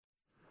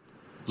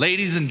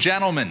Ladies and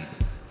gentlemen,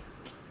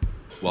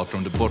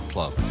 welcome to Book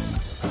Club.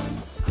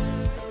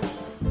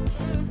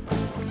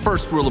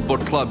 First rule of Book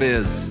Club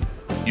is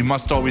you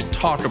must always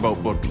talk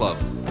about Book Club.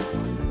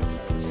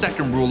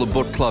 Second rule of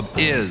Book Club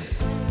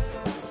is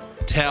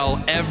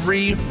tell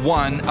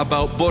everyone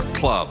about Book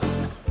Club.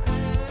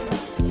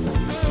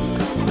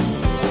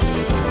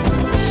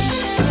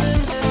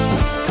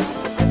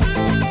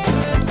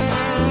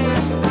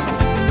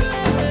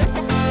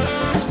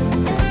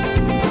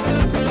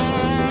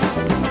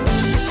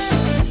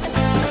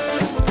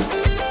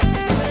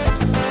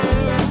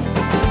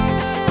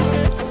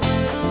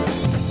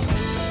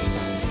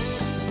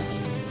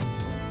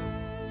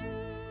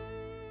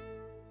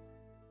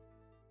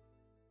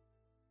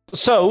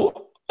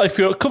 So, if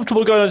you're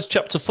comfortable going on to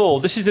chapter 4,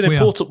 this is an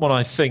important one,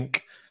 I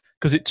think,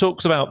 because it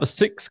talks about the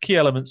 6 key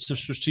elements of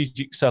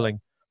strategic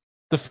selling.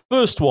 The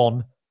first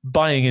one,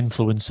 buying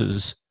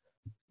influencers.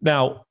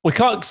 Now, we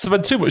can't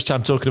spend too much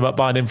time talking about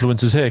buying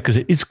influencers here because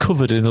it is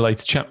covered in a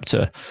later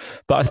chapter.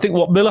 But I think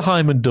what Miller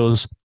Heiman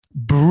does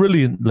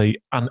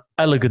brilliantly and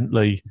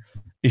elegantly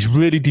is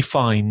really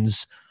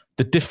defines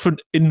the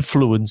different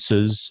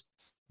influencers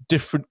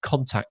different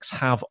contacts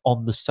have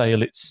on the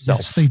sale itself.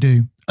 Yes, they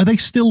do. Are they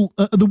still,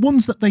 the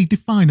ones that they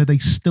define, are they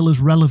still as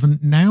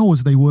relevant now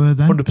as they were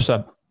then?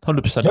 100%.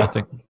 100%, yeah. I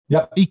think.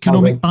 Yep.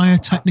 Economic buyer,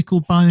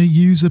 technical buyer,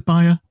 user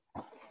buyer.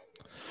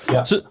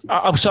 Yeah. So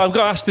I've got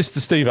to ask this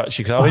to Steve,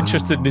 actually, because I'm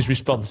interested in his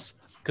response.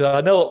 Because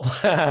I know,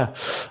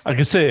 I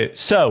can see it.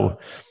 So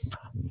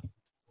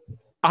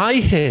I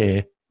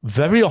hear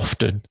very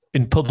often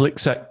in public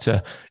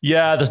sector,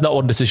 there's not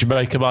one decision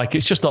maker, Mike.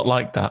 It's just not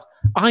like that.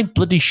 I'm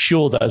bloody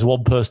sure that there's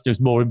one person who's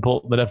more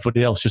important than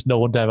everybody else, just no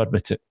one dare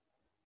admit it.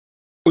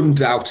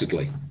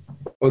 Undoubtedly.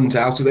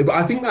 But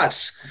I think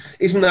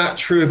isn't that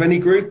true of any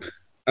group?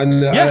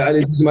 And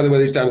it doesn't matter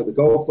whether it's down at the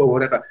golf or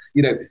whatever.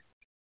 You know,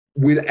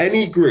 with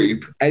any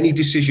group, any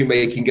decision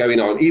making going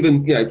on,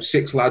 even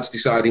 6 lads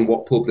deciding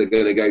what pub they're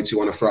going to go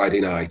to on a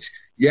Friday night.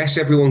 Yes,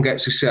 everyone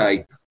gets a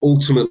say.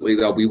 Ultimately,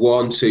 there'll be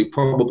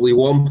probably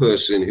one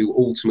person who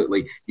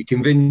ultimately you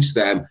convince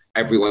them,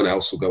 everyone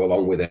else will go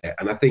along with it.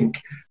 And I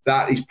think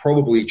that is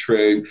probably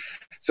true.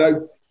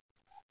 So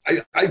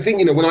I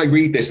think, when I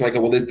read this, like,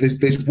 well,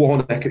 there's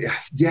one.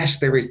 Yes,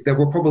 there is. There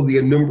were probably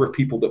a number of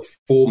people that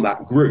form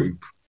that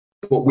group,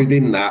 but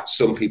within that,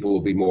 some people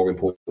will be more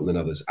important than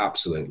others.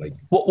 Absolutely.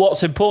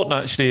 What's important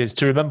actually is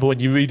to remember when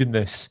you're reading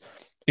this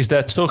is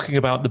they're talking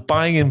about the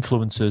buying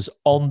influencers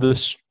on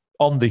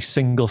the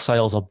single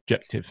sales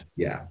objective.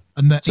 Yeah.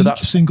 And that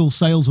each single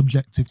sales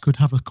objective could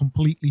have a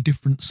completely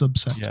different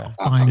subset of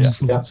buying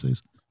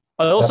influences.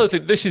 I also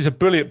think this is a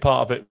brilliant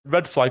part of it.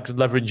 Red flags and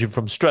leveraging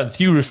from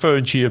strength. You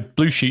referring to your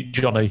blue sheet,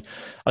 Johnny.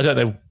 I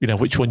don't know,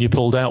 which one you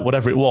pulled out,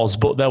 whatever it was,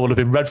 but there will have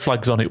been red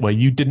flags on it where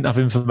you didn't have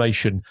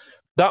information.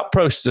 That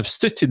process of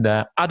sitting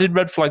there, adding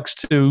red flags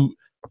to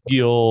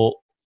your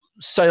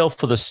sale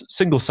for the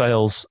single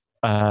sales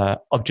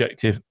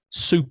objective,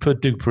 super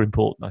duper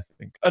important, I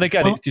think. And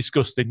again, it's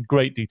discussed in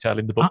great detail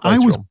in the book. I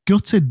was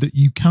gutted that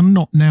you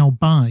cannot now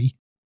buy.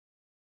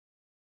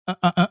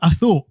 I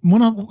thought,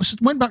 when I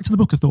went back to the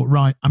book, I thought,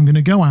 right, I'm going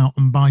to go out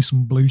and buy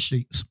some blue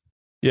sheets.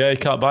 Yeah, you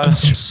can't buy and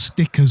some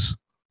stickers.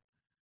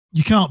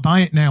 You can't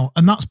buy it now.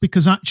 And that's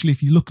because actually,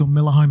 if you look on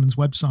Miller Heiman's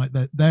website,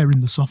 they're in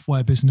the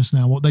software business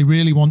now. What they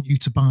really want you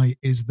to buy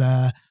is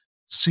their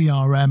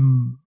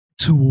CRM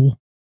tool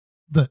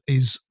that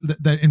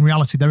in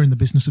reality, they're in the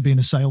business of being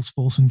a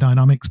Salesforce and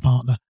Dynamics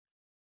partner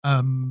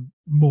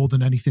more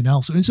than anything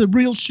else. And it's a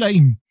real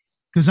shame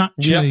because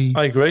actually,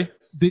 I agree.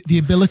 The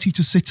ability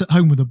to sit at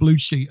home with a blue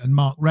sheet and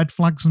mark red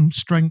flags and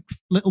strength,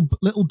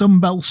 little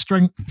dumbbell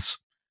strengths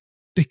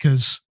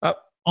stickers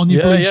on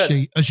your blue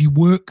sheet as you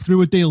work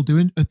through a deal,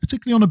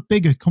 particularly on a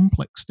bigger,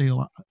 complex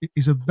deal,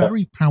 is a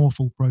very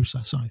powerful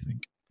process, I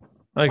think.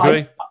 I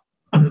agree.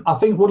 I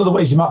think one of the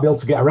ways you might be able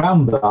to get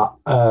around that,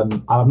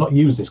 I've not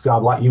used this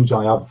because, like you,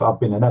 Johnny, I've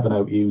been an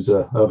Evernote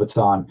user over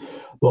time,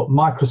 but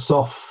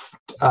Microsoft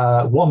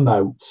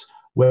OneNote,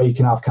 where you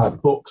can have kind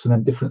of books and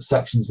then different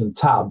sections and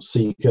tabs, so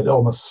you could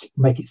almost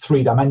make it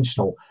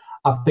 3-dimensional.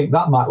 I think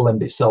that might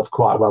lend itself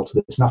quite well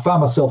to this. And I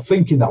found myself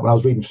thinking that when I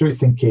was reading through it,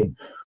 thinking,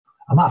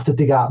 I might have to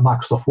dig out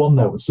Microsoft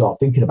OneNote and start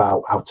thinking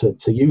about how to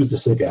use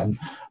this again.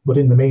 But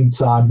in the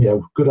meantime,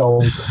 good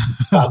old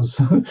tabs.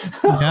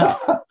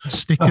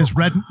 Stickers,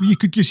 red. You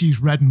could just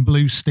use red and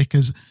blue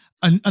stickers.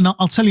 And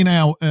I'll tell you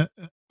now,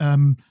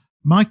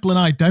 Michael and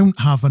I don't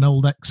have an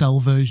old Excel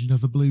version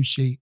of a blue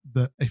sheet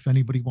that if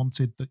anybody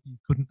wanted that you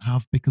couldn't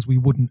have, because we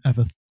wouldn't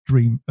ever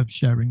dream of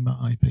sharing that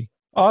IP.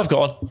 Oh, I've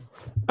got one.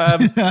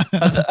 And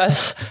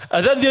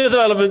then the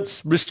other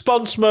elements,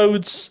 response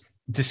modes,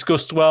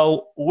 discussed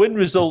well. Win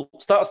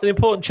results, that's an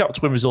important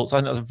chapter, win results. I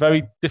think that's a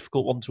very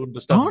difficult one to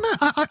understand. Oh,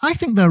 no, I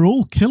think they're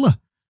all killer.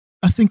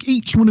 I think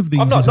each one of these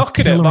I'm not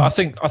knocking it, but I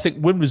think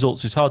win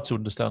results is hard to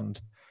understand.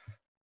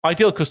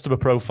 Ideal customer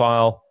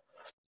profile,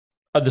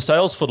 and the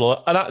sales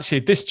funnel. And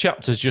actually, this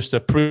chapter is just a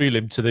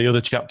prelim to the other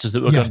chapters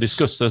that we're going to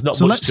discuss. There's not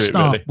much to it, really. So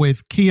let's start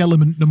with key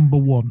element number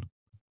 1,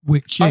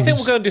 which is... I think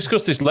we're going to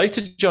discuss this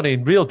later, Johnny,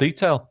 in real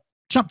detail.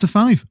 Chapter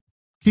 5.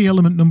 Key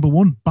element number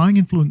 1, buying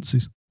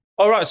influences.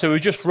 All right, so we're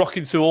just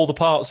rocking through all the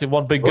parts in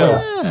one big go.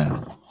 Yeah,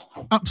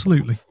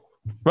 absolutely.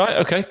 Right,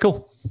 okay,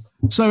 cool.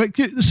 So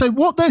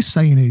what they're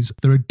saying is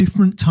there are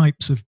different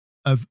types of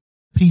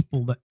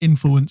people that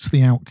influence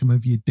the outcome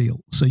of your deal.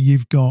 So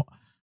you've got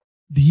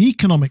the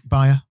economic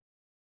buyer.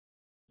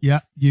 Yeah,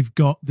 you've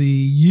got the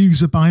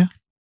user buyer.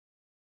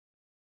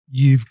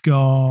 You've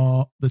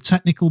got the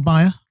technical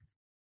buyer.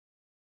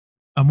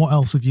 And what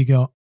else have you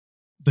got?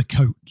 The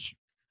coach.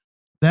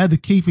 They're the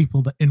key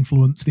people that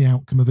influence the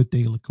outcome of a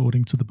deal,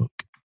 according to the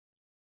book.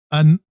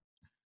 And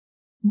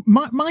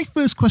my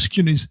first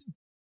question is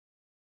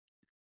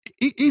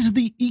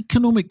the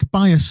economic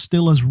buyer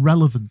still as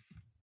relevant?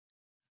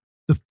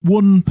 The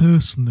one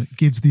person that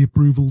gives the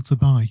approval to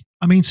buy.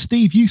 I mean,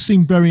 Steve, you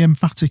seem very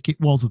emphatic it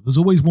was that there's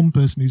always one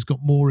person who's got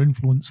more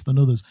influence than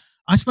others.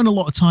 I spend a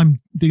lot of time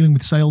dealing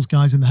with sales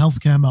guys in the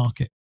healthcare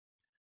market.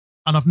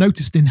 And I've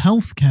noticed in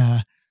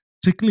healthcare,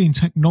 particularly in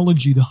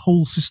technology, the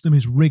whole system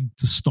is rigged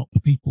to stop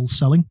people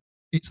selling.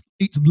 It's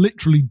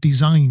literally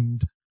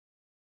designed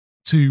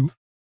to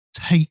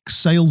take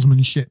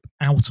salesmanship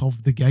out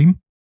of the game.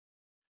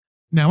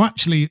 Now,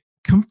 actually,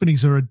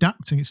 companies are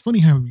adapting. It's funny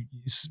how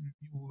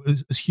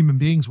as human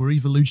beings, we're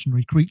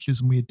evolutionary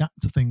creatures and we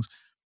adapt to things.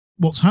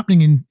 What's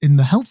happening in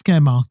the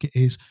healthcare market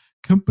is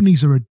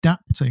companies are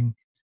adapting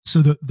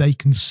so that they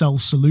can sell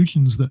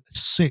solutions that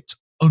sit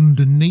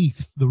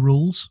underneath the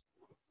rules.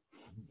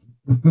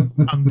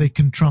 And they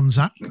can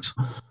transact.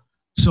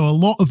 So a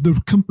lot of the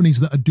companies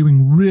that are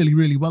doing really,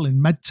 really well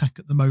in medtech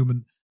at the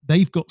moment,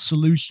 they've got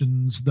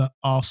solutions that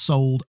are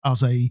sold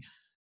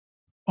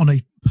on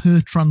a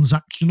per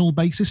transactional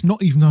basis,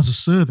 not even as a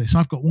service.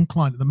 I've got one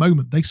client at the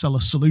moment, they sell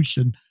a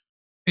solution.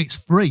 It's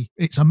free.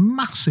 It's a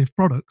massive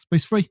product, but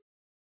it's free.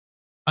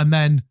 And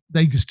then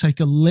they just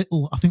take a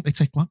little, I think they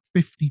take like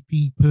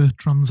 50p per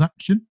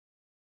transaction.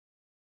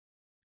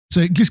 So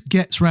it just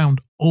gets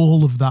around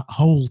all of that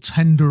whole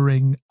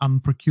tendering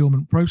and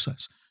procurement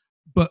process.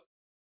 But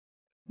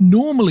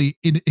normally,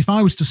 if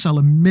I was to sell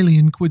 £1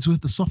 million worth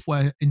of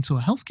software into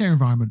a healthcare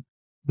environment,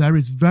 there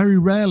is very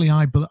rarely,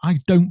 I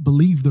don't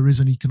believe there is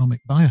an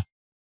economic buyer.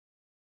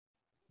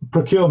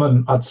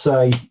 Procurement, I'd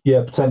say,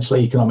 yeah,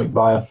 potentially economic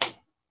buyer.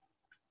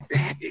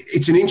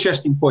 It's an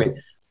interesting point.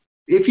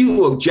 If you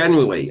look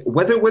generally,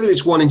 whether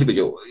it's one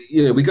individual,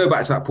 we go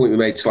back to that point we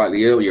made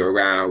slightly earlier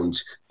around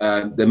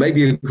there may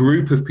be a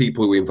group of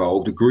people who are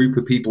involved, a group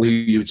of people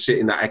who would sit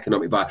in that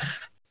economic buyer.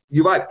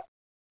 You're right.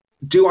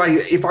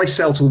 If I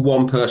sell to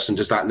one person,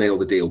 does that nail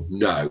the deal?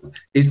 No.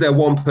 Is there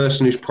one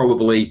person who's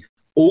probably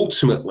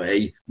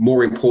ultimately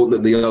more important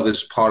than the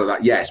others part of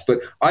that? Yes. But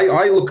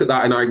I look at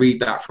that and I read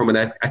that from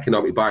an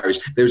economic buyer.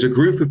 There's a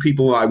group of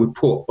people I would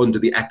put under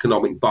the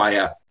economic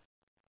buyer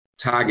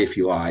tag, if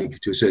you like,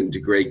 to a certain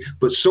degree,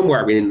 but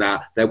somewhere in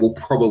that there will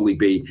probably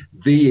be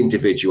the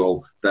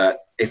individual that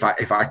if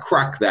I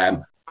crack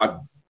them,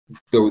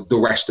 the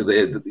rest of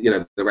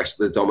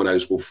the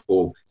dominoes will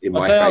fall in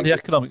my favor. They are the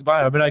economic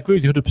buyer. I mean, I agree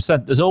with you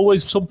 100%. There's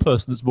always some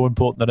person that's more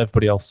important than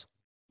everybody else.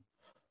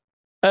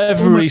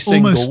 Every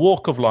single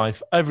walk of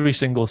life, every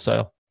single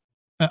sale.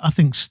 I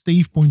think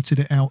Steve pointed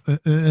it out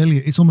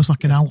earlier. It's almost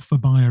like an alpha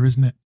buyer,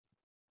 isn't it?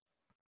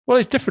 Well,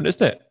 it's different,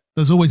 isn't it?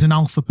 There's always an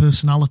alpha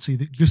personality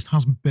that just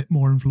has a bit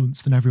more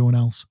influence than everyone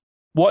else.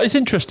 What is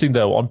interesting,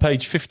 though, on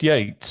page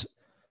 58,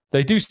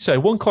 they do say,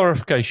 one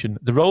clarification,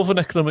 the role of an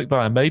economic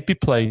buyer may be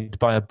played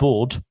by a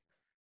board,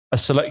 a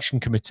selection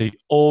committee,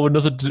 or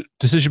another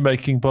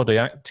decision-making body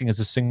acting as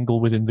a single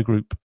within the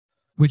group.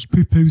 Which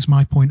poo-poos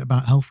my point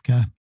about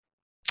healthcare.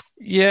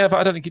 Yeah, but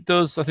I don't think it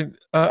does. I think,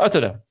 I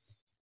don't know.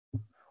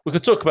 We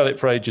could talk about it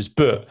for ages,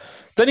 but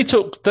then they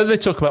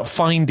talk about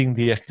finding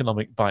the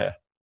economic buyer.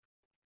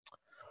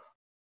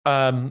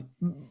 And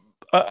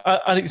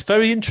it's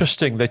very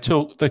interesting. They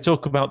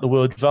talk about the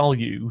word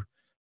value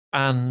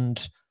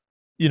and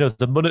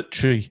the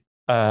monetary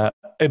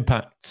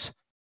impacts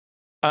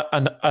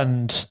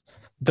and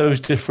those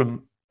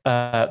different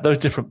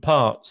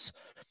parts.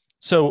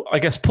 So I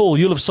guess, Paul,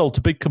 you'll have sold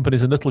to big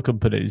companies and little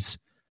companies.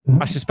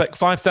 Mm-hmm. I suspect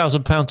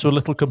 £5,000 to a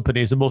little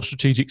company is a more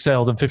strategic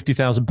sale than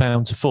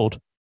 £50,000 to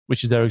Ford,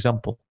 which is their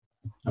example.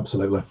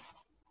 Absolutely.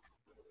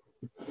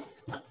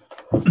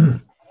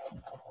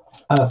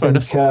 I think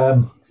is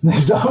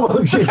that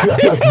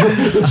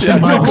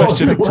my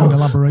question an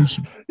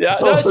elaboration. Yeah,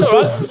 no, it's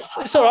all right.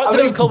 It's all right. They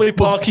don't call me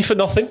Parky for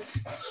nothing.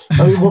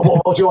 I mean,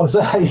 what do you want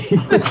to say?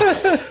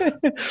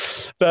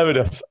 Fair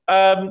enough.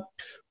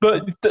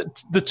 But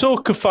the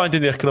talk of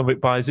finding the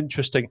economic buyer is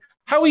interesting.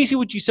 How easy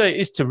would you say it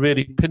is to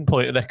really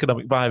pinpoint an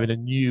economic buyer in a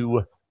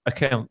new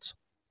account?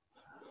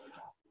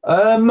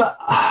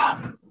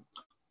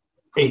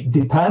 It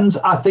depends.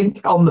 I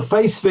think on the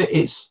face of it,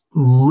 it's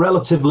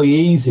relatively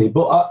easy.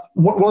 But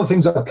one of the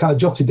things I kind of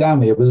jotted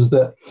down here was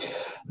that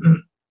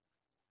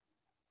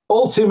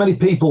all too many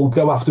people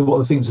go after what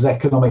they think is an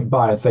economic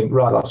buyer and think,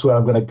 right, that's where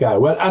I'm going to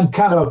go. And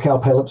kind of, okay, I'll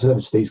pay lip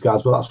service to these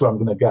guys, but that's where I'm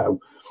going to go.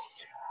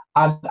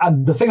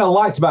 And the thing I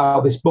liked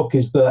about this book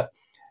is that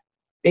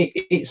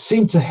it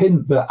seemed to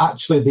hint that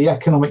actually the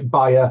economic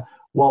buyer,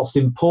 whilst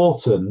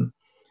important,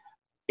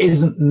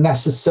 isn't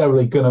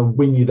necessarily going to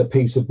win you the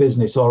piece of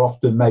business, or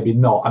often maybe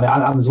not. And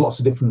there's lots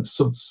of different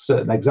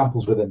certain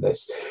examples within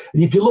this.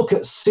 And if you look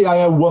at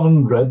CIO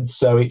 100,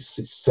 so it's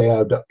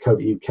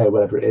cio.co.uk,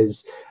 whatever it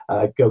is,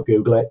 go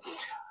Google it.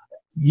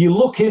 You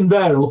look in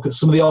there and look at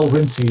some of the older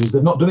interviews.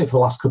 They've not done it for the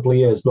last couple of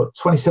years, but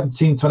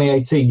 2017,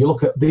 2018, you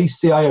look at these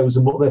CIOs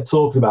and what they're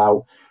talking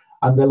about,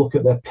 and they look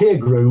at their peer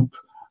group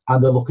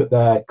and they look at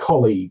their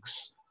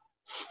colleagues,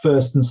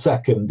 first and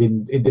second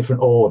in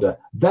different order,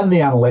 then the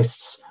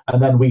analysts,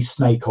 and then we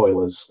snake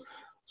oilers.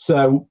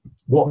 So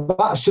what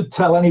that should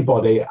tell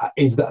anybody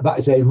is that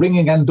is a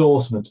ringing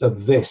endorsement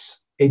of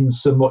this, in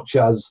so much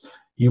as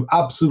you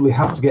absolutely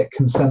have to get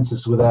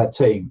consensus with their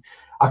team.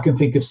 I can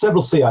think of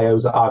several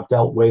CIOs that I've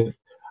dealt with,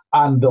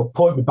 and they'll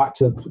point me back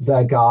to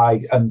their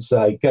guy and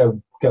say,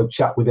 go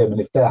chat with him,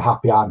 and if they're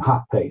happy, I'm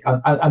happy.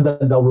 And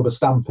then they'll rubber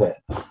stamp it.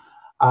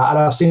 And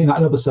I've seen that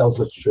in other sales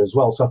literature as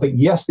well. So I think,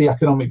 yes, the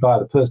economic buyer,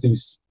 the person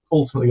who's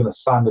ultimately going to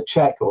sign the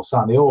check or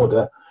sign the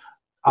order,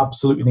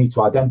 absolutely need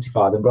to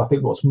identify them. But I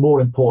think what's more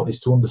important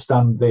is to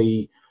understand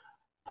the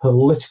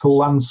political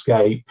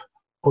landscape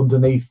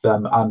underneath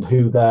them and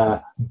who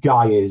their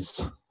guy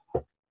is.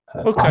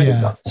 Okay.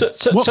 Yeah.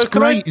 What's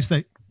great is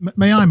that,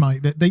 may I,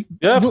 Mike, that they,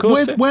 of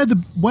course,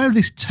 where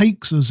this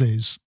takes us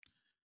is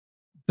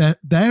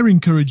they're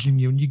encouraging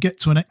you, and you get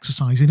to an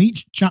exercise. In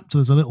each chapter,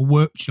 there's a little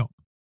workshop.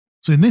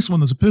 So in this one,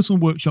 there's a personal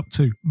workshop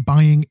too,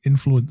 buying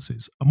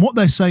influences. And what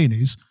they're saying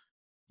is,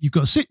 you've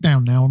got to sit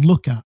down now and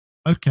look at,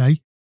 okay,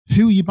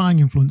 who are you buying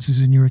influences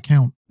in your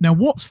account? Now,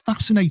 what's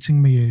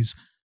fascinating me is,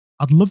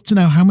 I'd love to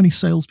know how many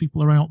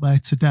salespeople are out there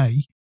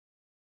today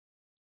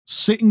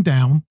sitting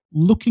down,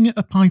 looking at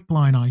a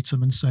pipeline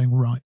item and saying,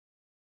 right,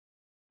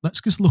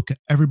 let's just look at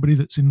everybody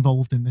that's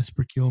involved in this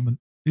procurement.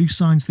 Who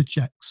signs the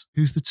checks?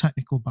 Who's the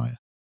technical buyer?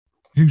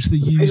 Who's the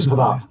user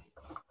buyer?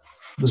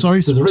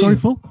 Sorry,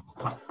 Paul?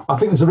 I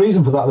think there's a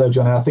reason for that, though,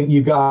 Johnny. I think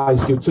you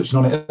guys, you were touching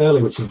on it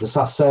earlier, which is the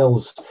SaaS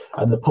sales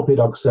and the puppy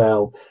dog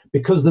sale.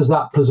 Because there's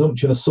that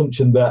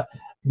assumption that,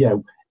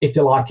 if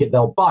they like it,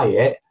 they'll buy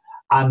it.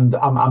 And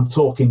I'm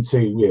talking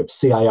to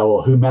CIO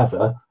or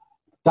whomever.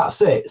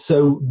 That's it.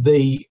 So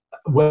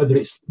whether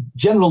it's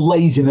general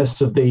laziness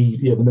of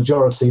the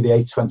majority, the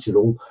 80-20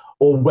 rule,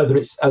 or whether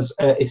it's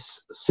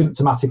it's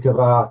symptomatic of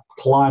our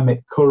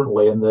climate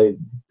currently and the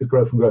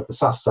growth of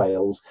SaaS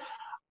sales,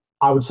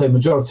 I would say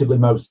majoritively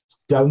most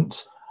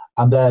don't.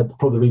 And they're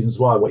probably the reasons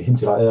why, what you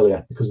hinted at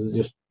earlier, because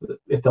they're just,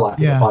 if they like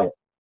it, they'll buy it.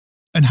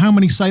 And how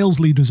many sales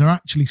leaders are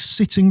actually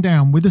sitting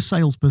down with a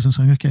salesperson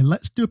saying, okay,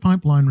 let's do a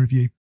pipeline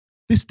review.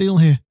 This deal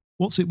here,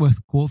 what's it worth?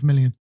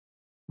 $250,000.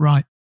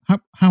 Right.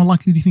 How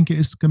likely do you think it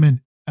is to come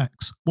in?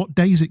 X. What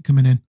day is it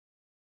coming in?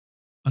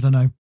 I don't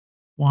know.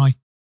 Why?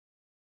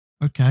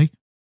 Okay.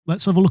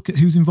 Let's have a look at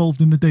who's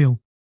involved in the deal.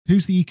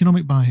 Who's the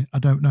economic buyer? I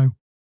don't know.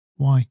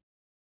 Why?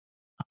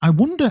 I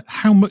wonder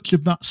how much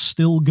of that's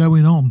still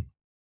going on.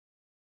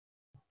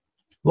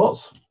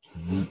 Lots.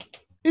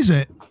 Is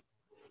it?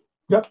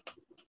 Yep.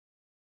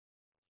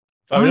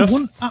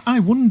 I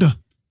wonder.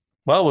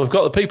 Well, we've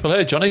got the people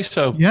here, Johnny,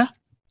 so yeah,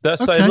 they're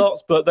saying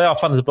lots, but they are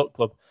fans of the book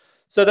club.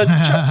 So then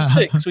chapter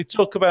 6, we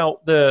talk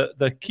about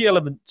the key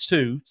element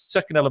 2,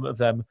 second element of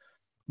them,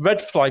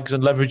 red flags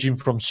and leveraging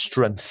from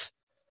strength.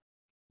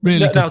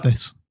 Really good,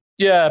 this.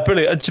 Yeah,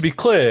 brilliant. And to be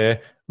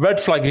clear, red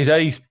flag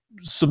is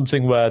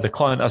something where the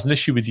client has an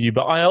issue with you,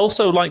 but I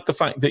also like the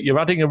fact that you're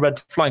adding a red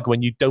flag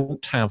when you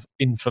don't have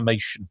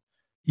information.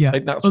 Yeah, I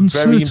think that's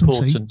very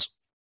important.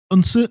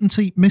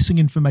 Uncertainty, missing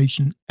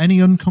information, any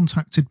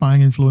uncontacted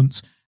buying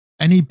influence,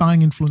 any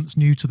buying influence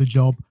new to the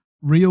job,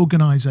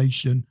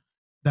 reorganization,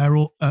 they're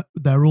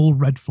all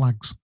red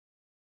flags.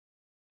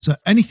 So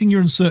anything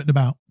you're uncertain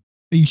about,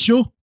 are you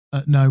sure?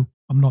 No,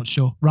 I'm not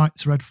sure. Right,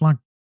 it's a red flag.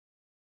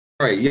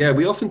 Right, yeah,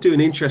 we often do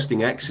an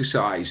interesting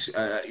exercise,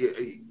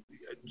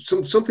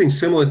 something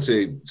similar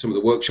to some of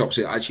the workshops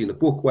actually in the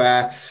book,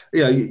 where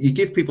you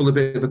give people a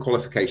bit of a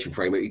qualification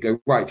framework. You go,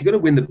 right, if you're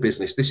going to win the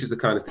business, this is the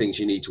kind of things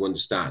you need to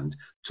understand.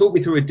 Talk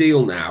me through a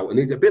deal now, and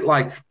it's a bit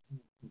like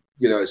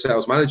a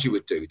sales manager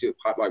would do a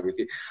pipeline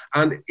review,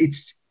 and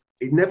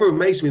it never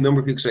amazed me the number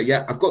of people say,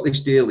 yeah, I've got this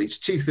deal. It's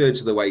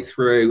 2/3 of the way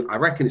through. I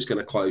reckon it's going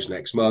to close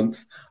next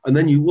month. And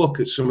then you look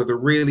at some of the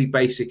really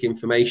basic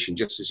information,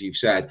 just as you've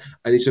said,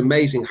 and it's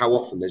amazing how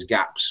often there's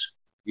gaps.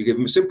 You give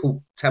them a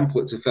simple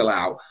template to fill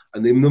out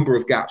and the number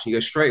of gaps, and you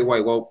go straight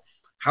away, well,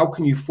 how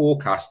can you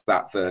forecast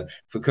that for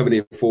coming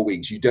in 4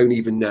 weeks? You don't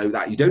even know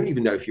that. You don't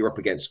even know if you're up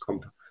against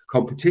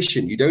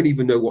competition. You don't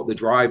even know what the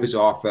drivers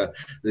are for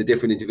the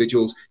different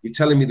individuals. You're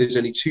telling me there's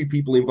only 2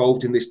 people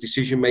involved in this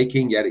decision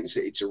making, yet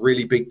it's a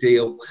really big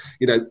deal,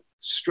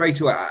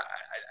 straight away.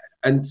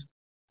 And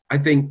I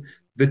think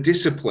the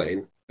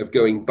discipline of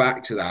going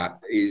back to that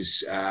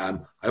is, I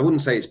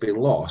wouldn't say it's been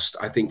lost.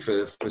 I think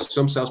for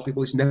some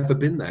salespeople, it's never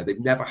been there. They've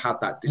never had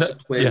that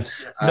discipline.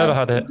 Yes, never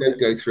had it. Don't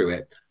go through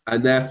it.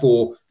 And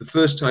therefore, the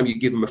first time you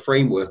give them a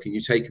framework and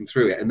you take them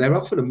through it, and they're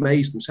often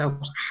amazed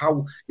themselves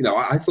how,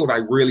 I thought I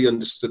really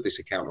understood this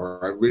account,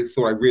 or I really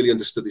thought I really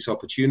understood this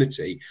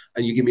opportunity.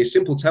 And you give me a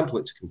simple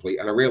template to complete,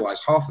 and I realize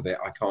half of it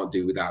I can't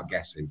do without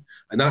guessing.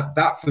 And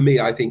that for me,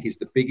 I think, is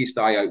the biggest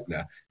eye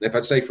opener. And if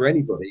I'd say for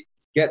anybody,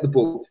 get the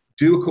book,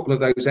 do a couple of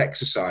those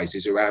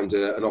exercises around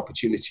an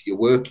opportunity you're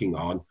working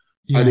on.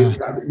 Yeah.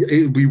 And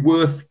it would be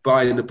worth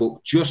buying the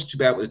book just to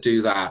be able to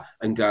do that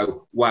and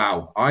go,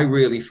 wow, I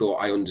really thought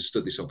I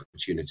understood this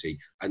opportunity.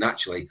 And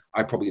actually,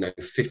 I probably know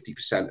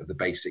 50% of the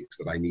basics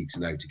that I need to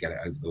know to get it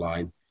over the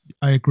line.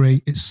 I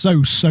agree. It's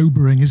so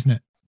sobering, isn't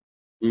it?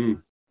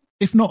 Mm.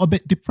 If not a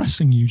bit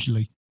depressing,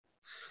 usually.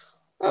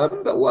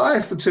 But I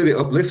have to turn it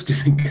uplifting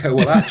and go,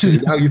 well, actually,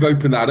 now you've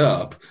opened that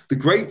up. The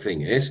great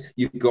thing is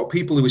you've got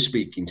people who are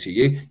speaking to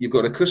you. You've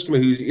got a customer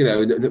who's,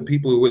 and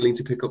people who are willing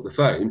to pick up the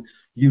phone.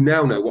 You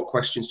now know what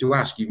questions to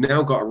ask. You've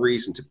now got a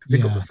reason to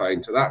pick up the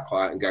phone to that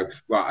client and go,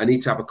 right, I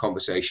need to have a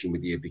conversation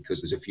with you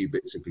because there's a few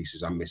bits and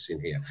pieces I'm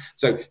missing here.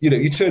 So,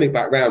 you turn it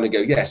back around and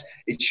go, yes,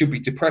 it should be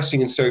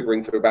depressing and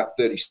sobering for about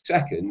 30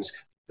 seconds.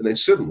 And then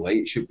suddenly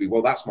it should be,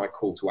 well, that's my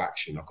call to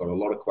action. I've got a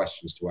lot of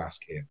questions to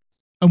ask here.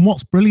 And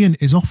what's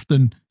brilliant is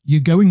often you're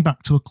going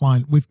back to a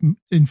client with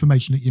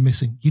information that you're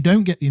missing. You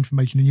don't get the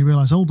information and you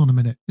realize, hold on a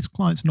minute, this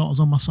client's not as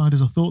on my side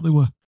as I thought they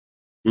were.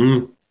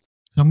 Mm.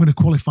 So I'm going to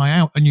qualify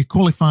out, and you're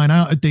qualifying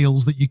out of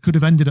deals that you could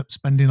have ended up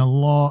spending a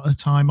lot of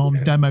time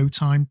on, demo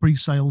time,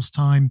 pre-sales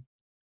time,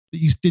 that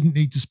you didn't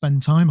need to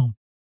spend time on.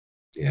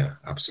 Yeah,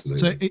 absolutely.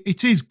 So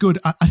it is good.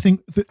 I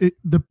think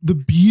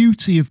the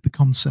beauty of the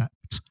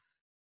concept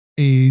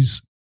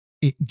is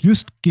it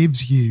just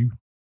gives you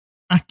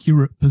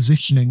accurate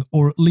positioning,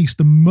 or at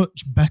least a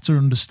much better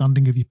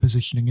understanding of your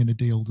positioning in a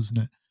deal, doesn't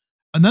it?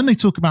 And then they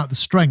talk about the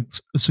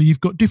strengths. So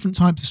you've got different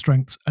types of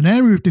strengths, an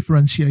area of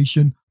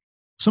differentiation,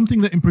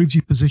 something that improves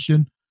your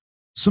position.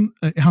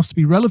 It has to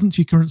be relevant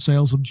to your current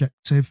sales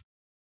objective.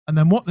 And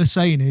then what they're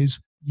saying is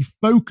you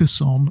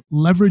focus on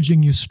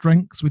leveraging your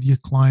strengths with your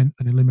client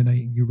and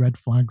eliminating your red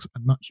flags,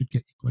 and that should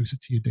get you closer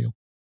to your deal.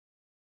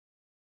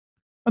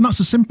 And that's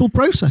a simple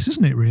process,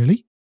 isn't it,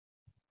 really?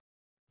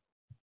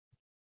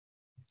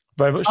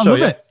 Very much I so, love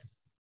yeah. it.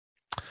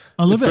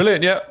 I love it.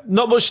 Brilliant, yeah.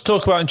 Not much to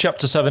talk about in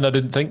chapter 7, I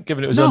didn't think,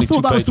 given it was only 2 pages.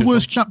 I thought that was the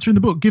worst chapter in the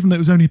book, given that it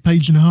was only a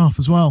page and a half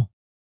as well.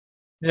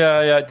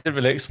 Yeah, it didn't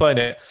really explain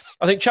it.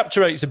 I think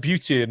chapter 8 is a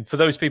beauty, and for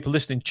those people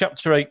listening,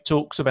 chapter 8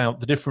 talks about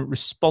the different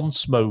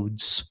response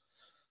modes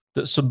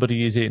that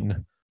somebody is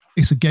in.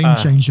 It's a game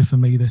changer for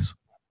me, this.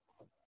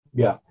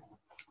 Yeah.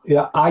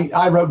 Yeah,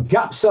 I wrote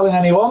Gap Selling,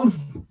 anyone?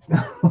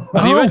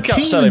 Have you read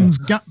Gap Selling?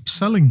 Gap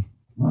Selling.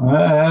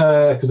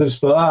 Because I just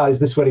thought, is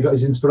this where he got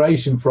his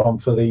inspiration from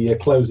for the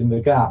Closing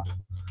the Gap?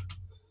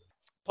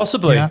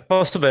 Possibly. I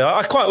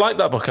quite like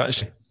that book,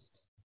 actually.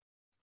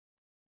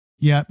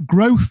 Yeah,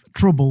 growth,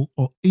 trouble,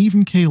 or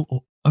even keel,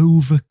 or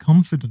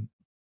overconfident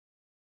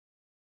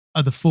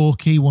are the 4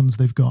 key ones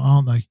they've got,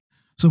 aren't they?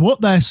 So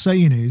what they're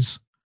saying is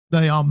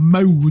they are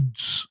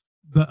modes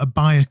that a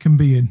buyer can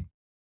be in.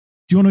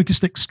 Do you want to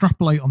just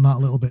extrapolate on that a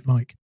little bit,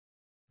 Mike?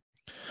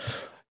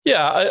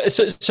 Yeah,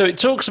 so it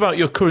talks about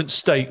your current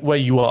state, where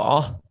you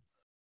are.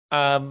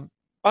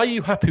 Are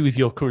you happy with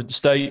your current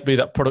state, be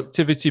that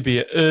productivity, be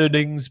it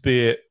earnings,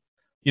 be it,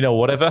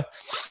 whatever?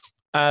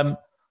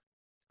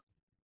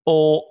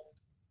 Or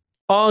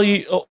are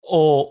you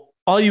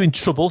in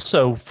trouble?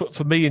 So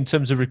for me, in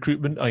terms of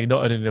recruitment, are you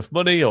not earning enough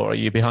money, or are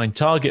you behind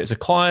target as a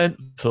client?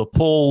 For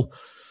Paul,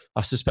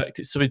 I suspect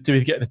it's something to do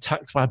with getting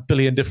attacked by a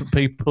billion different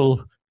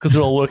people because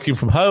they're all working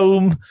from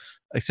home,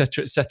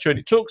 etc., etc. And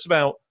it talks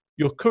about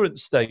your current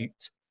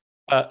state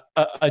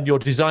and your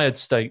desired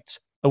state,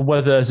 and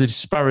whether there's a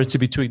disparity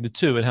between the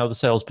two and how the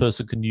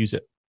salesperson can use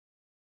it.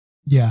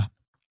 Yeah.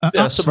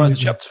 I summarised the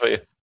chapter for you.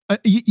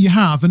 You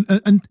have,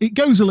 and it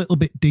goes a little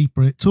bit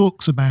deeper. It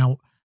talks about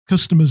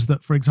customers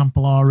that, for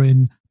example, are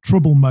in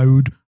trouble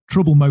mode.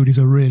 Trouble mode is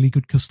a really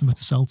good customer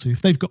to sell to.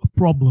 If they've got a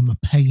problem, a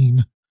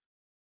pain,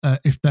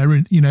 if they're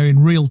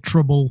in real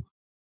trouble,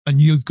 and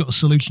you've got a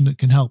solution that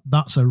can help,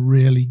 that's a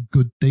really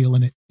good deal,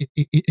 and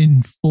it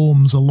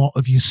informs a lot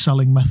of your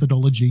selling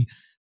methodology,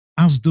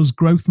 as does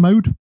growth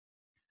mode.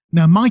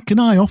 Now, Mike and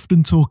I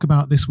often talk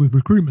about this with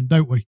recruitment,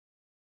 don't we?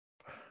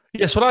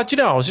 Yes, well,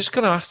 I was just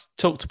going to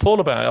talk to Paul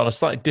about it on a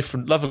slightly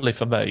different level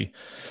for me,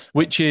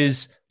 which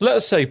is,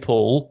 let's say,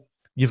 Paul,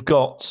 you've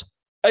got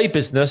a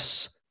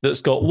business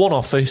that's got one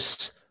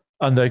office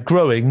and they're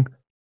growing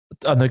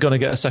and they're going to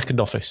get a second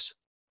office.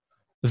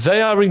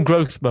 They are in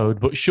growth mode,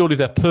 but surely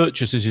their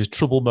purchase is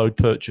trouble mode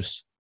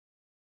purchase.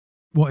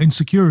 What,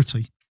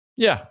 insecurity?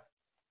 Yeah.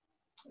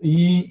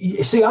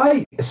 You see,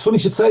 it's funny you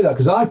should say that,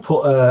 because I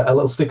put a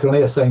little sticker on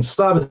here saying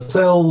cyber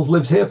sales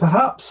lives here,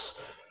 perhaps.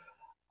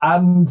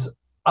 And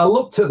I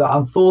looked at that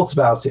and thought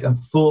about it and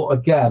thought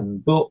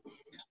again. But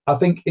I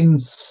think in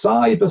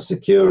cyber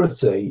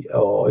security,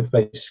 or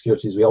information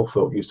security as we old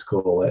folk used to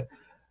call it,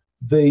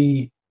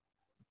 the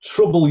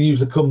trouble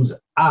usually comes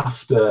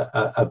after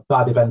a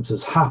bad event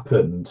has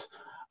happened.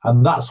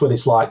 And that's when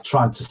it's like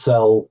trying to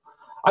sell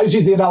I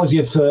use the analogy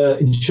of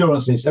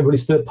insurance. It's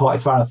everybody's third-party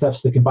fire and theft,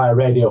 so they can buy a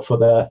radio for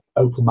their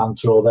Opel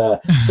Manta or their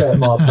Seat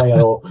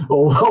Marbella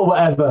or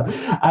whatever.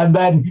 And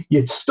then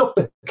you stop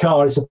the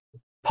car. It's a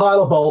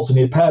pile of bolts, and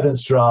your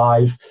parents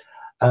drive.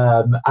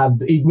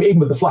 And even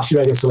with the flashy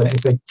radio, so you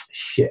think,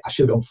 shit, I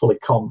should have gone fully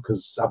comp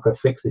because I've got to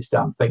fix this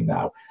damn thing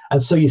now.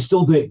 And so you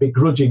still do it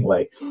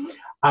begrudgingly.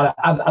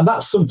 And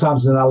that's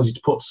sometimes an analogy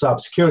to put to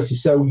cybersecurity.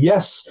 So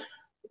yes,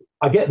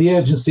 I get the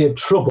urgency of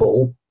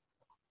trouble.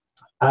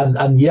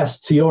 And yes,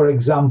 to your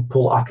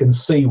example, I can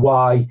see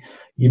why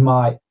you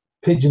might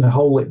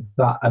pigeonhole it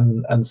that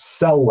and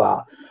sell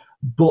that.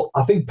 But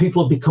I think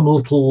people have become a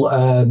little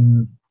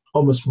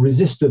almost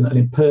resistant and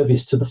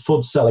impervious to the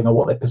FUD selling or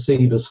what they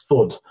perceive as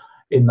FUD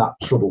in that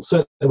trouble,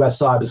 certainly where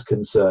cyber's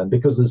concerned,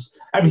 because there's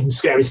everything's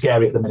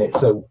scary at the minute.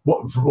 So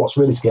what's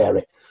really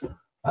scary?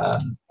 I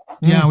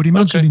would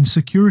imagine in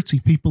security,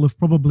 people have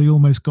probably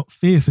almost got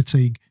fear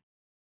fatigue.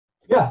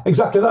 Yeah,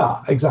 exactly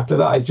that.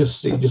 It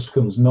just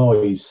becomes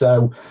noise.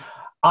 So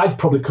I'd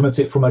probably come at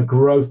it from a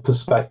growth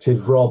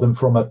perspective rather than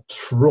from a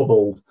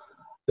trouble,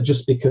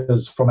 just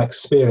because from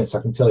experience,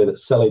 I can tell you that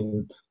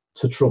selling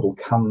to trouble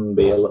can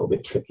be a little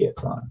bit tricky at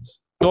times.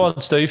 Go on,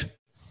 Steve.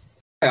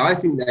 I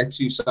think they're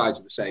two sides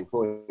of the same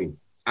coin.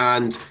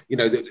 And, you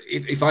know,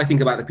 if I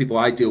think about the people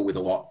I deal with a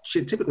lot,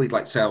 typically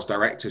like sales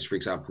directors, for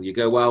example, you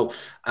go, well,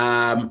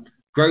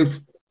 growth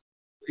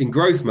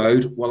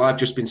mode, well, I've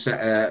just been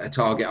set a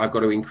target. I've got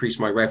to increase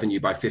my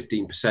revenue by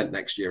 15%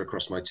 next year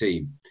across my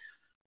team.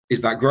 Is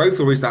that growth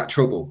or is that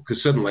trouble?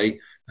 Because suddenly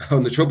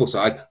on the trouble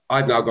side,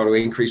 I've now got to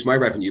increase my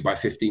revenue by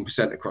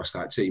 15% across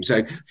that team.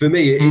 So for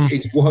me,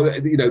 it's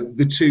one, you know,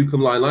 the two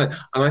come line.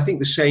 And I think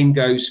the same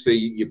goes for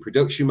your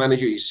production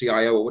manager, your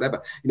CIO or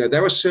whatever. You know,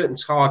 there are certain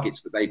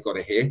targets that they've got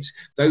to hit.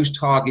 Those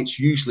targets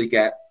usually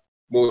get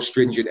more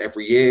stringent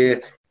every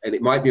year. And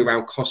it might be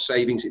around cost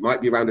savings, it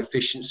might be around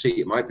efficiency,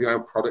 it might be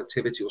around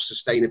productivity or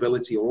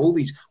sustainability or all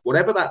these,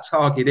 whatever that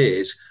target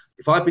is.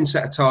 If I've been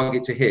set a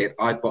target to hit,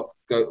 I've got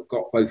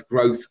both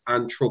growth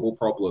and trouble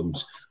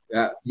problems.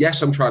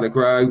 Yes, I'm trying to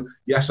grow.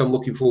 Yes, I'm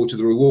looking forward to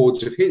the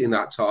rewards of hitting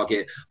that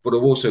target, but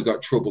I've also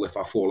got trouble if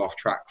I fall off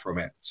track from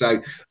it.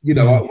 So, you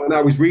know, when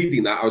I was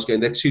reading that, I was going,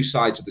 they're two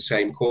sides of the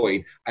same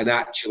coin. And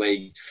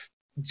actually,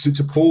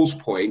 to Paul's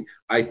point,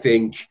 I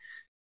think,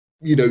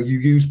 you know, you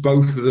use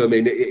both of them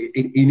in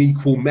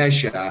equal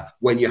measure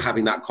when you're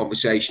having that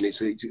conversation.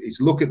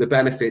 It's look at the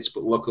benefits,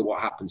 but look at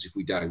what happens if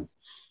we don't.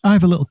 I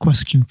have a little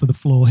question for the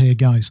floor here,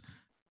 guys.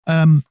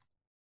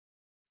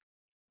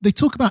 They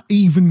talk about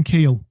even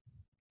keel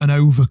and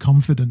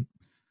overconfident.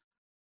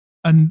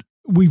 And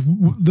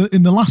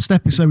in the last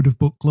episode of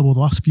Book Club, or the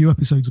last few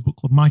episodes of Book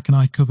Club, Mike and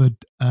I covered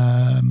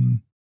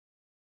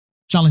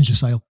Challenger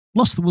Sale.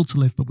 Lost the will to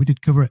live, but we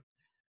did cover it.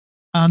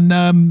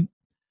 And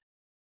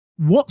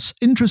what's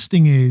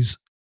interesting is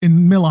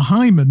in Miller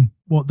Heiman,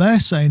 what they're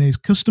saying is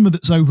customer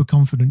that's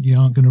overconfident, you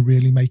aren't going to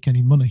really make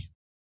any money.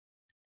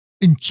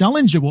 In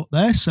Challenger, what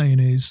they're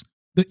saying is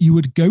that you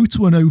would go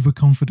to an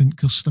overconfident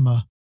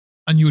customer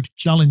and you would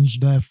challenge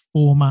their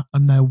format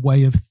and their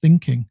way of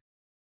thinking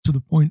to the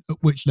point at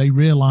which they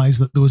realize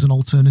that there was an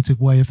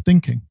alternative way of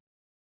thinking.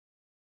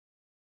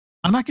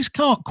 And I just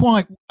can't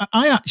quite,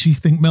 I actually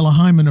think Miller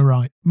Heiman are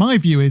right. My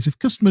view is if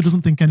customer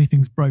doesn't think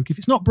anything's broke, if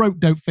it's not broke,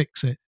 don't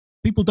fix it.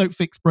 People don't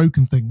fix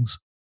broken things.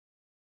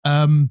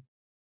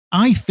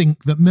 I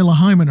think that Miller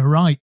Heiman are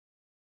right.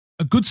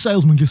 A good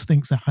salesman just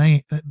thinks that,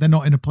 hey, they're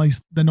not in a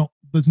place,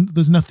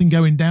 there's nothing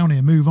going down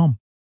here, move on.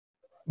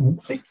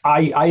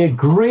 I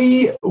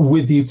agree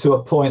with you to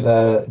a point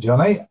there,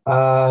 Johnny.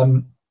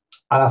 And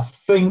I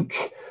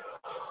think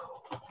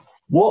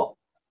what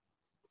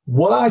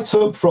I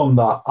took from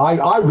that,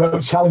 I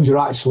wrote Challenger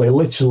actually,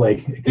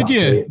 literally. Did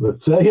you?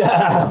 But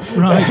yeah,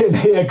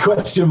 right. A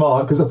question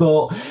mark, because I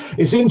thought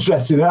it's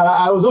interesting.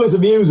 I was always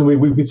amused, and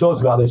we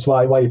talked about this,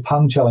 why you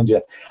pan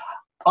Challenger.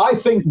 I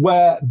think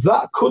where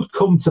that could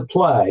come to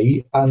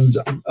play, and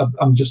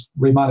I'm just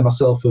reminding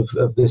myself of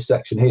this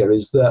section here,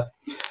 is that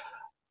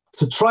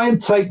to try and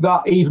take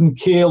that even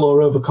keel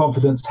or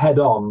overconfidence head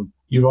on,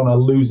 you're on a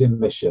losing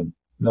mission.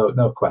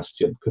 No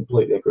question.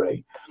 Completely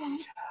agree.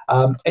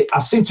 I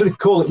seem to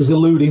recall it was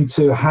alluding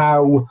to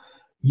how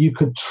you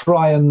could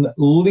try and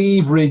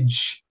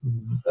leverage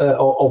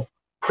or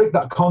prick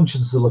that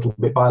conscience a little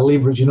bit by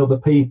leveraging other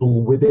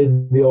people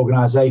within the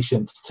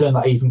organisation to turn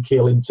that even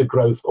keel into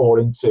growth or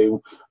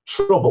into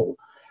trouble.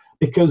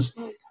 Because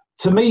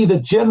to me, the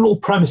general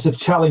premise of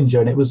Challenger,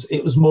 and it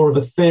was more of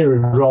a theory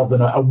rather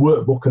than a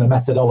workbook and a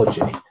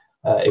methodology,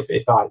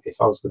 if I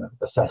was going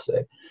to assess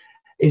it,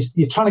 is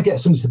you're trying to get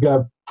somebody to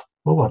go,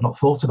 oh, I've not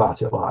thought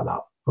about it like that.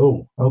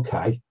 Oh,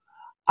 okay.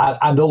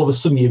 And all of a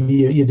sudden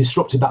you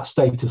disrupted that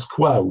status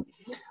quo.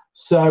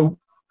 So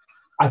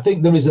I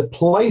think there is a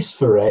place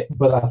for it,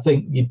 but I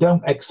think you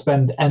don't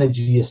expend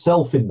energy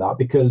yourself in that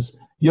because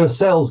you're a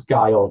sales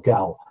guy or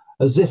gal,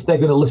 as if they're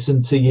going to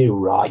listen to you,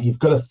 right? You've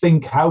got to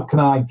think, how can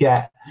I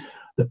get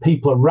the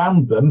people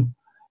around them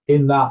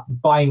in that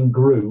buying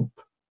group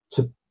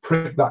to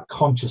prick that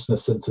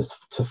consciousness and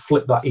to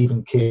flip that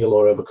even keel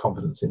or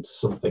overconfidence into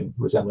something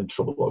resembling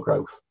trouble or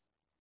growth?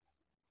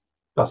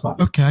 That's my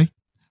okay.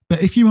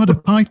 But if you had a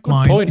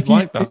pipeline, good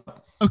point, that.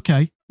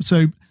 Okay,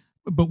 so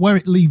but where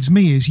it leads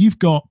me is you've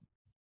got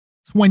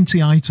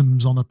 20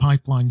 items on a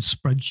pipeline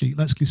spreadsheet.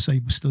 Let's just say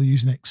we're still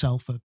using Excel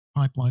for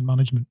pipeline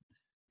management.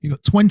 You've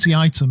got 20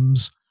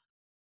 items,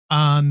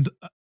 and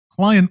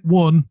client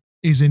 1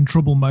 is in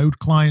trouble mode,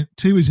 client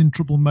 2 is in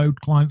trouble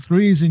mode, client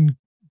 3 is in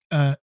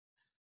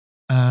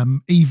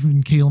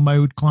even keel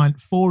mode,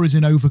 client 4 is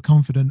in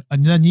overconfident,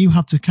 and then you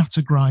have to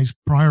categorize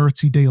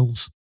priority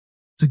deals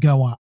to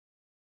go at.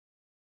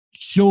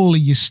 Surely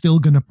you're still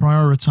going to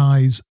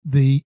prioritize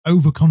the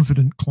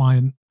overconfident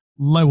client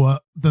lower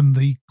than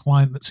the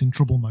client that's in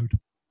trouble mode.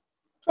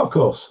 Of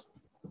course.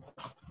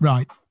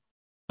 Right.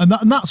 And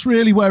that's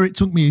really where it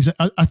took me, is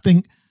I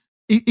think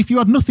if you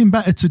had nothing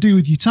better to do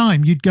with your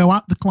time, you'd go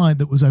at the client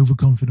that was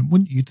overconfident,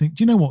 wouldn't you? You'd think,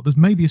 do you know what? There's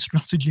maybe a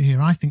strategy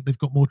here. I think they've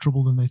got more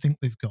trouble than they think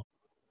they've got.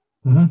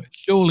 Mm-hmm.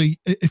 Surely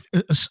if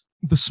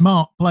the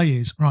smart play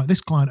is, right,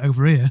 this client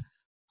over here,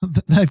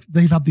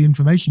 they've had the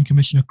information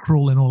commissioner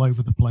crawling all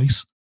over the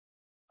place.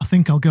 I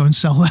think I'll go and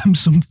sell them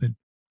something.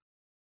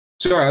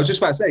 Sorry, I was just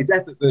about to say, it's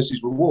effort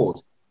versus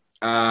reward.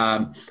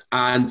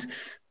 And,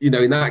 you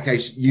know, in that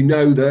case, you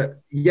know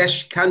that,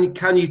 yes, can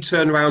you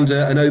turn around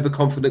an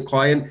overconfident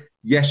client?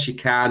 Yes, you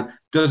can.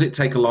 Does it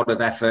take a lot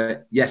of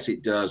effort? Yes,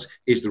 it does.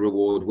 Is the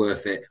reward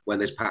worth it when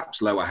there's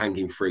perhaps lower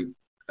hanging fruit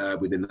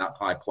within that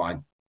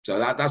pipeline? So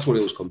that's what it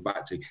always comes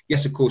back to.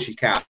 Yes, of course you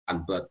can,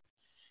 but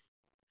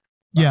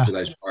back to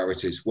those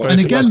priorities. And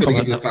again,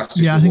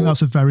 I think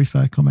that's a very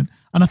fair comment.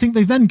 And I think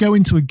they then go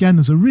into, again,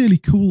 there's a really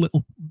cool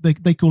little,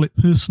 they call it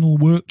personal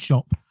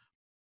workshop,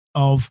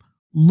 of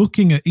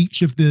looking at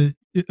each of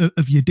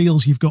your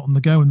deals you've got on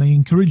the go, and they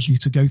encourage you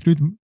to go through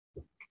them.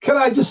 Can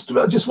I just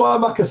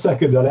wind back a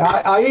second on it?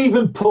 I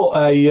even put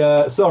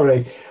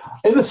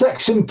in the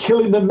section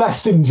killing the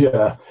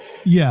messenger.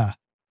 Yeah.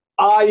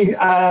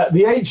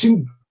 The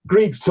ancient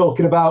Greeks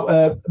talking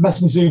about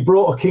messengers who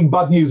brought a king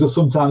bad news are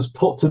sometimes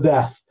put to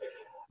death.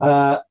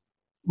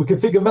 We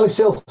can think of many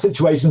sales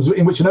situations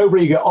in which an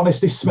overeager,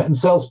 honesty smitten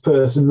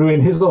salesperson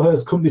ruin his or her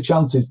company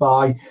chances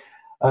by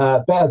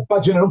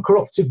badgering an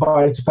uncorrupted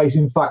buyer into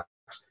facing facts.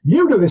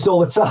 You do this all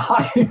the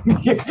time.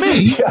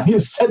 Me?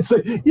 You've said so.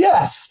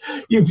 Yes,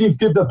 you've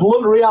given the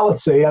blunt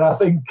reality, and I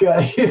think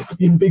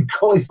you've been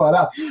qualified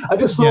out. I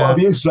just thought of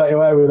you straight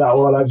away with that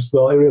one. I just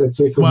thought it really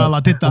tickled me. Well,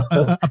 I did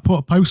that. I put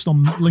a post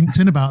on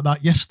LinkedIn about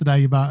that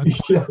yesterday. About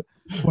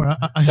where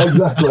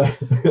exactly.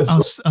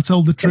 I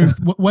told the truth.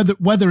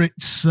 Whether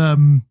it's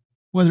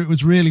whether it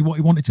was really what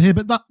he wanted to hear,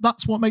 but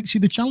that's what makes you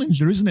the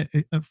challenger, isn't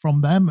it? From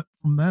their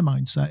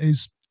mindset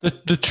is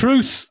the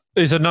truth.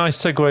 Is a nice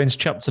segue into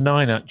chapter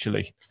 9,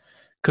 actually,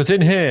 because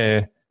in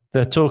here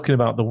they're talking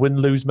about the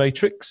win-lose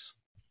matrix.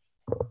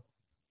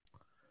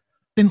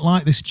 Didn't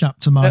like this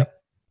chapter, Mike.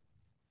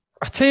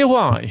 I tell you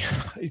why.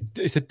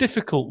 It's a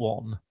difficult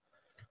one,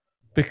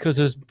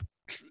 because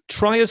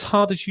try as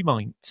hard as you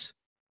might,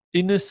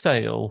 in a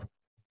sale,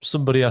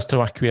 somebody has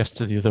to acquiesce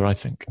to the other, I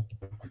think.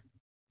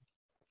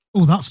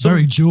 Oh, that's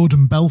very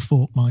Jordan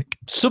Belfort, Mike.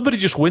 Somebody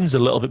just wins a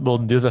little bit more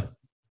than the other.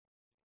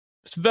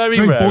 It's very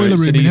rare. Boiler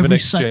it's room an in even every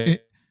exchange.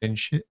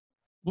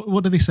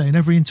 What do they say? In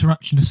every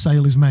interaction, a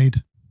sale is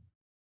made.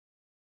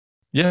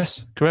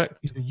 Yes,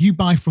 correct. You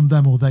buy from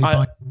them, or they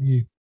buy from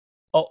you,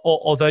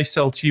 or they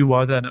sell to you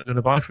while they're not going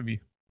to buy from you.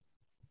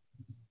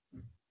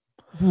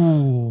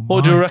 Ooh,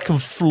 or do you reckon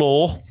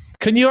floor?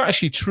 Can you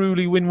actually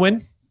truly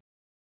win-win?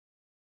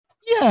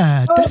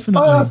 Yeah,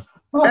 definitely.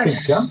 I think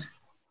so.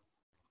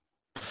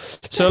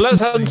 So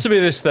let's answer me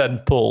this then,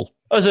 Paul.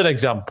 As an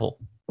example,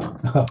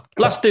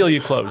 last deal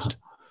you closed,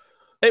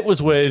 it was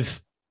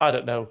with, I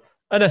don't know,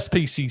 an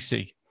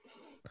SPCC,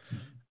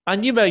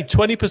 and you made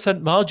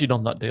 20% margin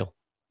on that deal,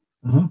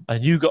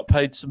 and you got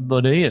paid some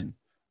money and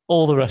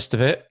all the rest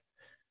of it.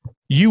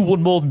 You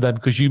won more than them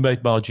because you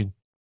made margin.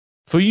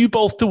 For you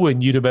both to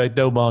win, you'd have made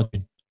no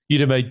margin.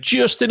 You'd have made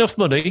just enough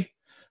money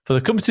for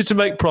the company to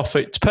make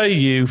profit, to pay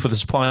you, for the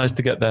suppliers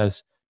to get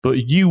theirs.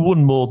 But you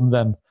won more than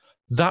them.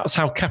 That's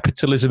how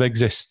capitalism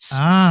exists.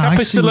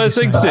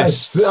 Capitalism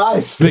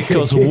exists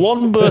because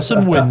one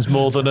person wins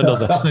more than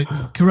another. So,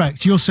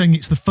 correct. You're saying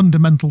it's the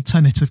fundamental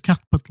tenet of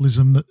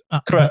capitalism that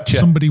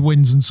somebody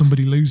wins and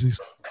somebody loses.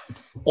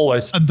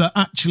 Always. And that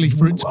actually,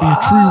 for it to be a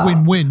true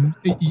win-win,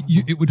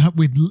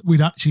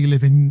 we'd actually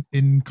live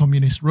in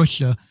communist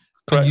Russia,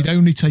 and you'd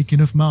only take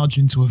enough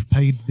margin to have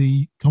paid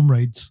the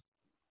comrades.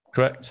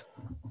 Correct.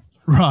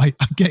 Right,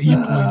 I get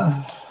your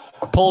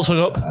point. Paul's hung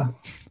up.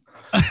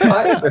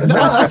 I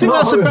think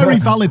that's a very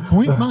valid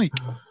point, Mike.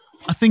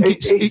 I think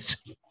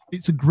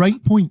it's a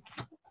great point.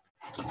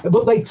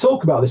 But they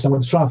talk about this. I'm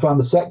going to try and find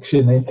the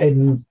section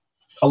in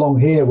along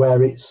here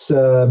where it's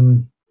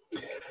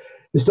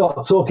they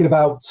start talking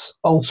about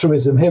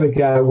altruism. Here we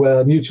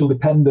go, mutual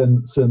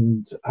dependence,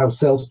 and how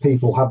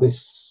salespeople have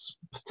this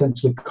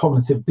potentially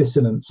cognitive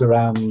dissonance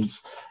around.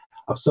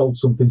 I've sold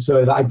something,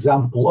 so that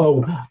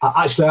example.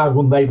 Actually, I've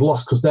won, they've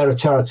lost because they're a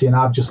charity, and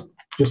I've just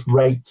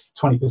raked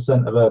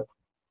 20% of a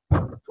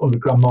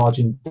 £100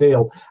 margin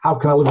deal. How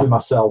can I live with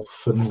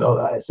myself, and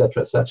et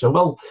cetera, et cetera?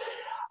 Well,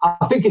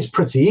 I think it's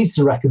pretty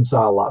easy to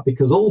reconcile that,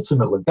 because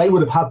ultimately they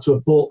would have had to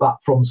have bought that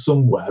from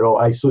somewhere,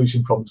 or a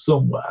solution from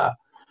somewhere.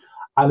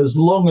 And as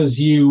long as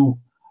you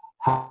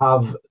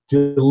have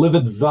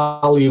delivered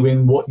value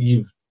in what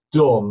you've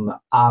done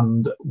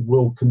and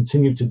will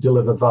continue to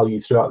deliver value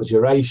throughout the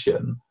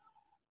duration,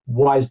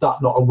 why is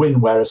that not a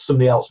win? Whereas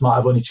somebody else might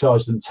have only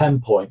charged them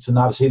 10 points and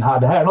I've seen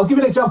hide a hair. And I'll give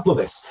you an example of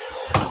this.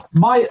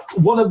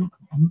 One of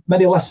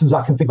many lessons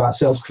I can think about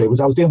sales career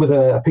was I was dealing with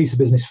a piece of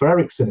business for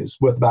Ericsson. It was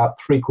worth about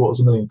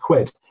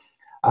 £750,000,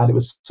 and it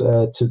was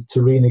to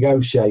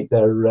renegotiate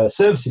their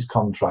services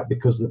contract,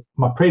 because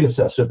my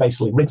predecessor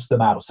basically rinsed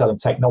them out selling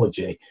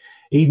technology.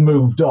 He'd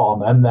moved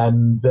on, and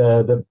then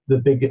the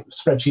big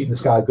spreadsheet in the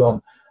sky had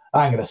gone,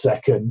 hang on a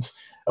second,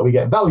 are we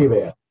getting value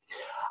here?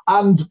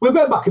 And we're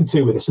going back and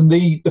two with this, and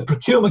the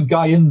procurement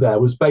guy in there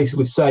was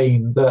basically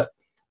saying that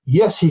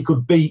yes, he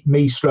could beat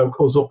me stroke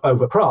us up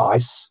over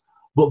price,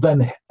 but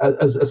then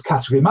as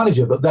category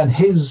manager, but then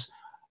his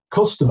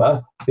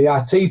customer, the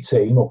IT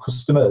team or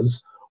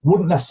customers,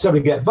 wouldn't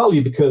necessarily get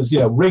value, because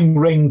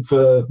ring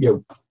for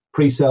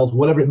pre-sales,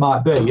 whatever it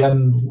might be,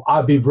 and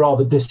I'd be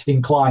rather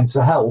disinclined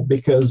to help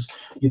because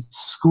you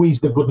squeeze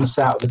the goodness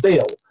out of the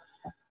deal.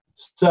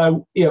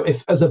 So,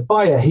 if as a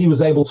buyer he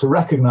was able to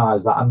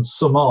recognise that, and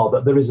some are,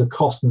 that there is a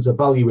cost and there's a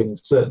value in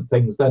certain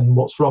things, then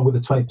what's wrong with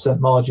the 20%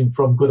 margin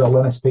from good old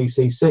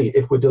NSPCC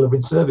if we're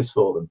delivering service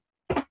for them?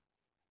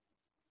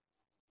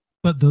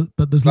 But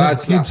there's little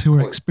kids who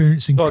are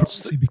experiencing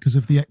cruelty because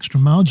of the extra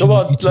margin. Come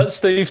on, let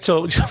Steve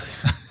talk.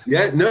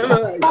 Yeah,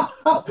 no.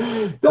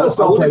 Don't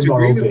stop playing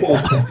morals.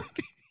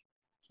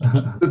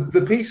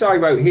 The piece I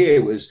wrote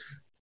here was,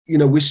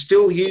 we're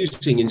still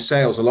using in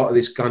sales a lot of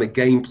this kind of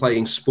game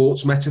playing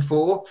sports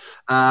metaphor.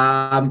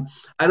 And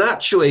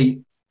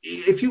actually,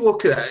 if you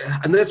look at it,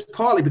 and there's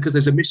partly because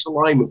there's a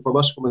misalignment from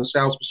a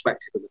sales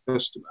perspective of the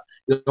customer.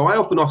 I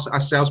often ask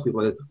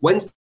salespeople,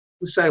 when's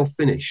the sale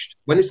finished?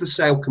 When is the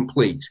sale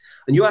complete?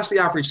 And you ask the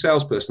average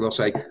salesperson, they'll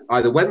say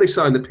either when they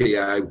sign the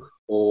PO,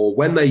 or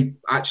when they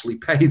actually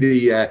pay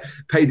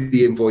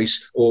the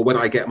invoice, or when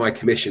I get my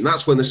commission.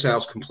 That's when the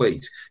sale's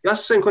complete. You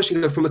ask the same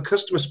question from the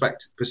customer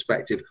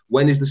perspective,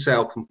 when is the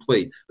sale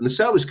complete? And the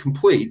sale is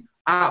complete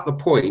at the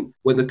point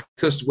when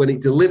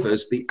it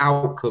delivers the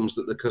outcomes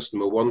that the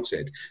customer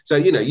wanted. So,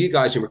 you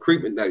guys in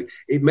recruitment know,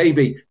 it may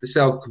be the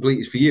sale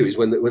complete for you is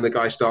when the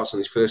guy starts on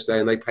his first day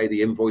and they pay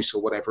the invoice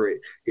or whatever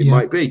it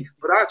might be.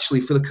 But actually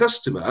for the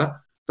customer,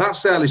 that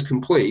sale is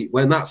complete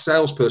when that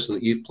salesperson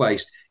that you've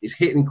placed is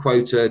hitting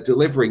quota,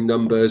 delivering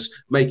numbers,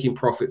 making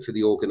profit for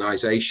the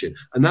organization.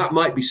 And that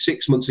might be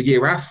 6 months, a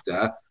year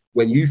after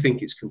when you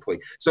think it's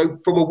complete. So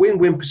from a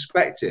win-win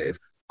perspective,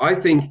 I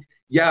think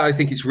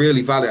it's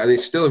really valid, and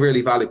it's still a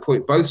really valid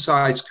point. Both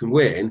sides can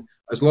win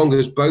as long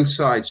as both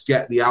sides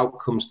get the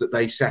outcomes that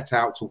they set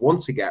out to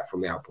want to get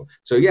from the output.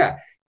 So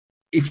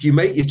if you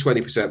make your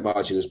 20%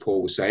 margin, as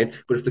Paul was saying,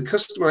 but if the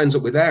customer ends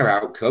up with their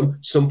outcome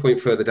some point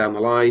further down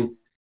the line,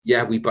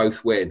 we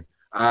both win.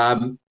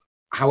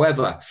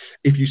 However,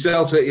 if you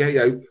sell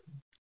to,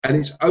 and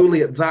it's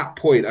only at that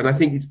point, and I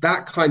think it's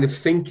that kind of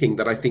thinking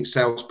that I think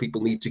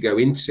salespeople need to go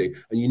into,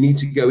 and you need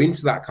to go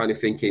into that kind of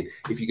thinking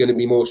if you're going to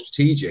be more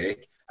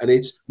strategic. And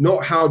it's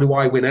not how do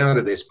I win out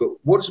of this, but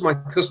what does my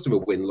customer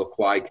win look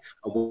like,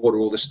 and what are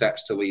all the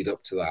steps to lead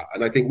up to that?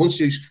 And I think once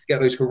you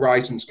get those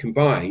horizons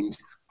combined,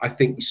 I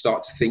think we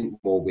start to think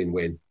more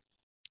win-win.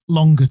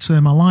 Longer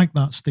term, I like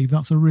that, Steve.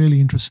 That's a really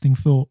interesting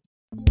thought.